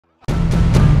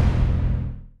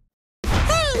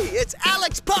it's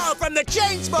Alex Pall from the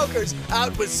Chainsmokers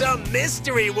out with some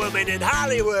mystery woman in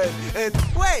Hollywood. And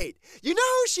wait, you know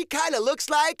who she kind of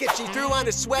looks like if she threw on a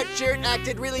sweatshirt,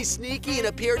 acted really sneaky, and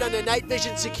appeared on a night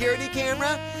vision security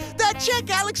camera? That chick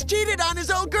Alex cheated on his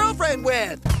old girlfriend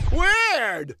with.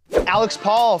 Weird! Alex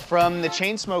Pall from the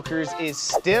Chainsmokers is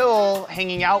still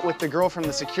hanging out with the girl from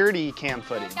the security cam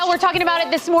footage. Yeah, we're talking about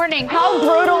it this morning. How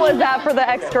brutal is that for the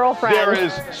ex-girlfriend? There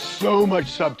is so much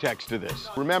subtext to this.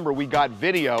 Remember, we got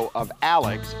video of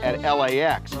Alex at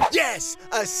LAX. Yes,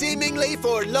 a seemingly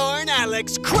forlorn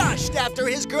Alex crushed after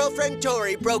his girlfriend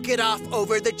Tori broke it off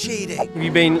over the cheating. Have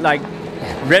you been like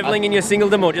reveling in your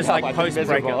singledom or just like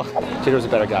post-breakup? Cheater was a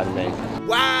better guy than me.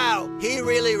 Wow, he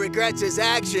really regrets his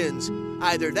actions.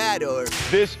 Either that or...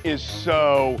 This is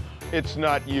so, it's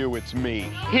not you, it's me.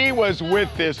 He was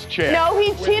with this chick. No,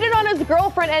 he cheated on his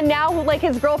girlfriend, and now like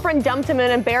his girlfriend dumped him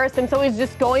and embarrassed him, so he's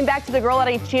just going back to the girl that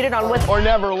he cheated on with. Or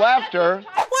never left her.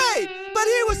 Wait, but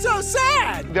he was so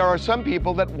sad! There are some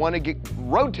people that want to get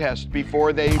road test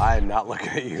before they... I'm not looking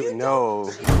at you, no.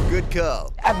 Good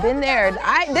call. I've been there.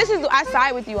 I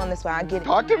side with you on this one. I get it.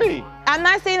 Talk to me. I'm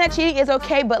not saying that cheating is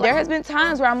okay, but there has been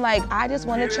times where I'm like, I just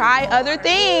want to try other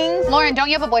things. Lauren, don't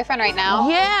you have a boyfriend right now?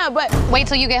 Yeah, but Wait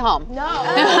till you get home.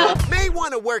 no. May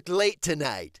want to work late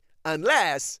tonight,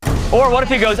 unless... Or what if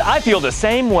he goes, I feel the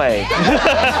same way?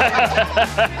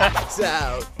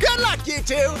 So, good luck, you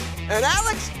two! And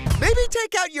Alex, maybe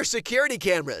take out your security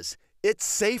cameras. It's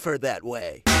safer that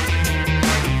way.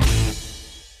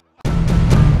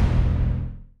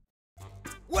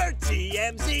 We're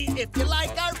TMZ. If you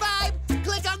like our vibe,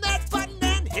 click on that button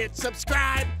and hit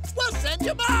subscribe. We'll send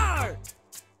you more.